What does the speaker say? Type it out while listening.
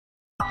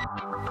Hello,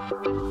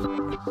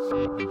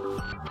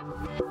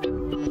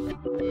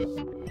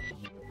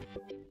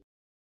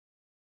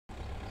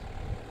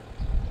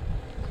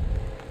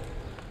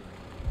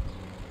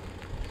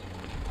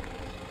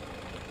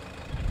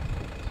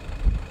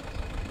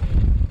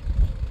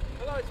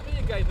 it's me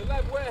again, the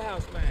Lab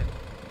Warehouse man.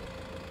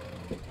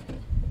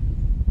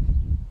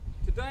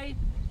 Today,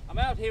 I'm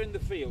out here in the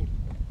field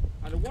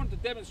and I want to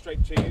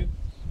demonstrate to you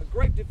a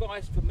great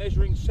device for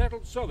measuring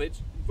settled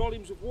solids in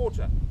volumes of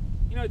water.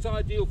 You know, it's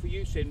ideal for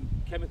use in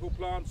chemical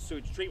plants,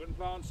 sewage treatment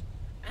plants,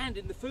 and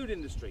in the food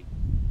industry.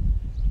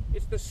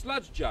 It's the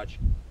Sludge Judge,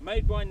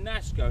 made by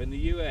Nasco in the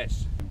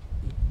US.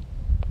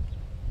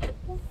 The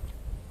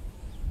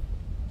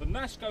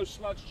Nasco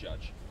Sludge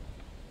Judge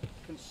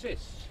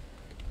consists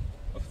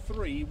of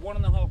 3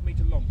 1.5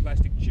 metre long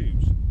plastic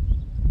tubes.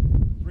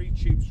 3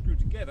 tubes screwed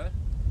together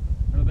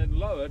and are then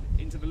lowered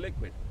into the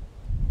liquid.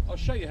 I'll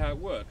show you how it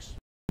works.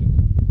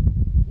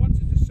 Once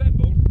it's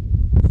assembled,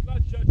 the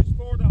Sludge Judge is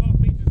 4.5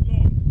 metres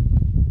long.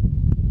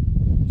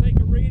 Take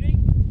a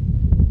reading.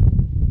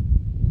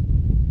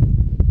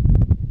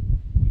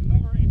 We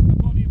lower it into the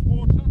body of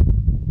water.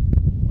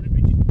 When it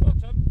reaches the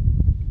bottom,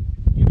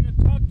 give it a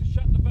tug to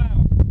shut the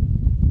valve.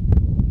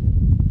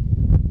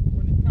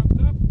 When it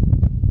comes up,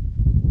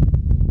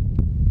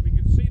 we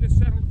can see the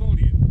settled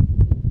volume.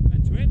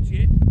 And to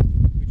empty it,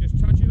 we just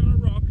touch it on a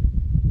rock.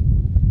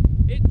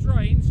 It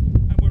drains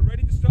and we're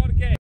ready to start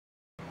again.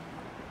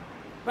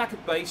 Back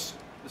at base,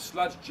 the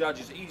Sludge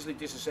Judge is easily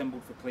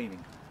disassembled for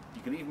cleaning.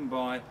 You can even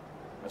buy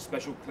a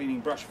special cleaning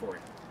brush for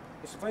it.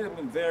 It's available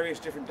in various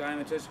different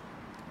diameters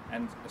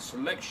and a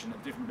selection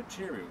of different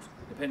materials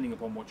depending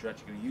upon what you're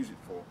actually going to use it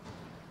for.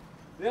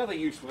 The other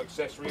useful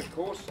accessory, of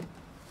course,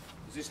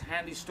 is this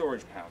handy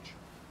storage pouch.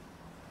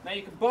 Now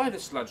you can buy the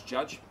Sludge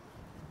Judge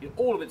in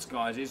all of its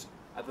guises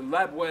at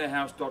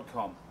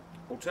thelabwarehouse.com.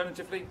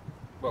 Alternatively,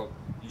 well,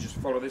 you just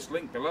follow this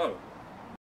link below.